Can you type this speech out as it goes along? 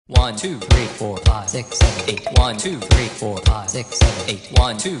1, 2, 3, 4, 5, 6, 7, 8. 1, 2, 3, 4, 5, 6, 7, 8.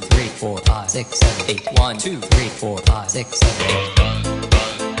 1, 2, 3, 4, 5, 6, 7, 8. 1, 2, 3, 4, 5, 6, 7, 8.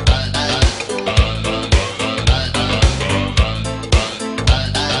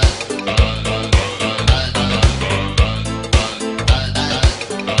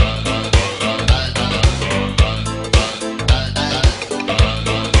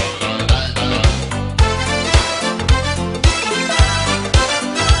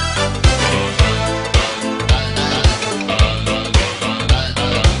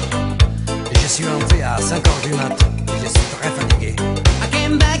 Je suis rentré à 5 heures du matin et je suis très fatigué. I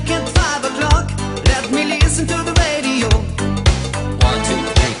came back at 5 o'clock. Let me listen to the radio. 1, 2,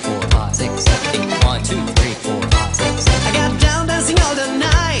 3, 4, 5, 6, 7, 8. 1, 2, 3, 4, 5, 6, 7, 8. I got down dancing all the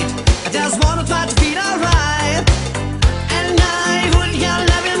night. I just wanna try to feel alright. And I would your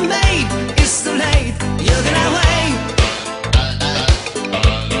loving babe. It's too late. You're gonna wait.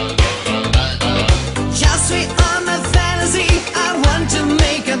 Just sweet on my fantasy. I want to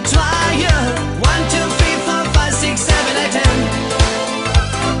make a trial. 1, 2, 3, 4, 5, 6, 7, 8, 10.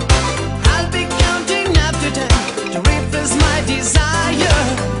 I'll be counting up to 10 to replace my desire.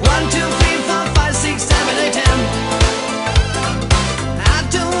 1, 2, 3, 4, 5, 6, 7, 8, 10. I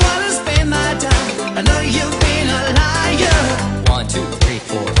don't wanna spend my time. I know you've been a liar. 1, 2, 3,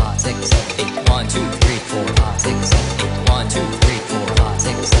 4, 5, 6, 7, 8. 1, 2, 3, 4, 5, 6, 7, 8. 1, 2, 3, 4, 5,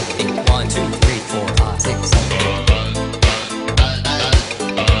 6, 7, 8. 1, 2, 3, 4, 5, 6, 7, 8.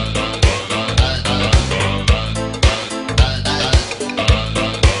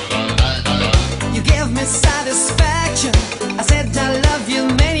 You gave me satisfaction. I said I love you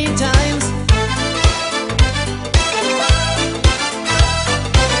many times.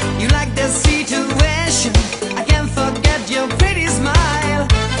 You like the situation. I can't forget your pretty smile.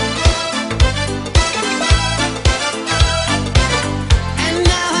 And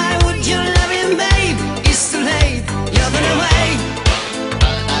now I would your loving babe. It's too late. You're gonna wait.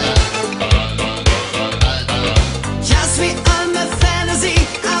 Just be on my fantasy.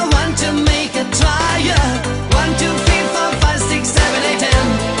 I want to make a trial. 1, 2, 3, 4, 5, 6, 7, 8, 10.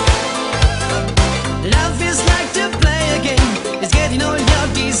 Love is like to play a game. It's getting all your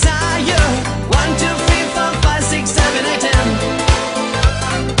desire. 1, 2, 3, 4, 5, 6, 7, 8, 10.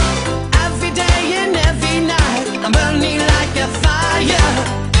 Every day and every night, I'm burning like a fire.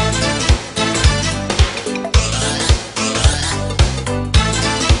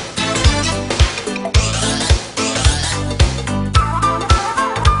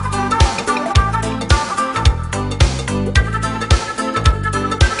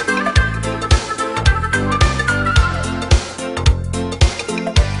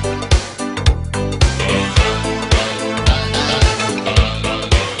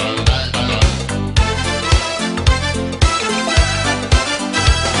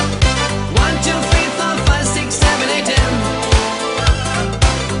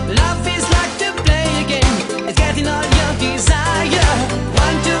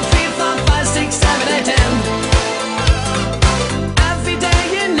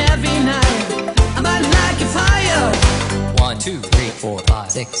 Two, three, four,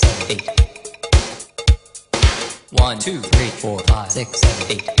 five, six, seven, eight. 1, 2, 3, 4, 5, 6,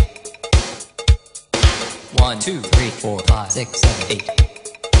 7, 8. 1, 2, 3, 4, 5, 6, 7, 8.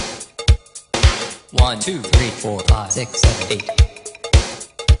 1, 2, 3, 4, 5, 6, 7, 8.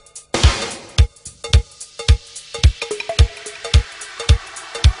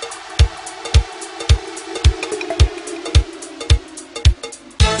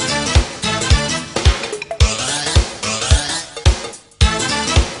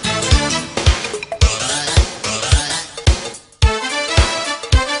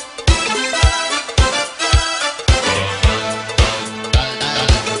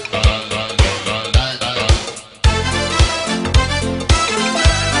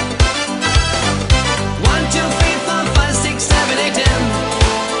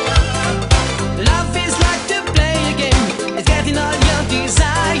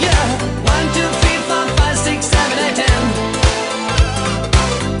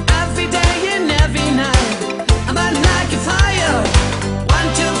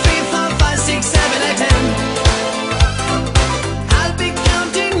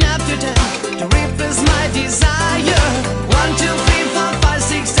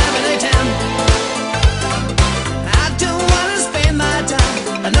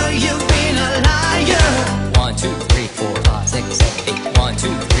 I know you've been a liar. 1, 2, 3, 4, 5, 6, 7, 8. 1, 2,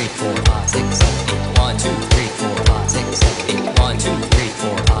 3, 4, 5, 6,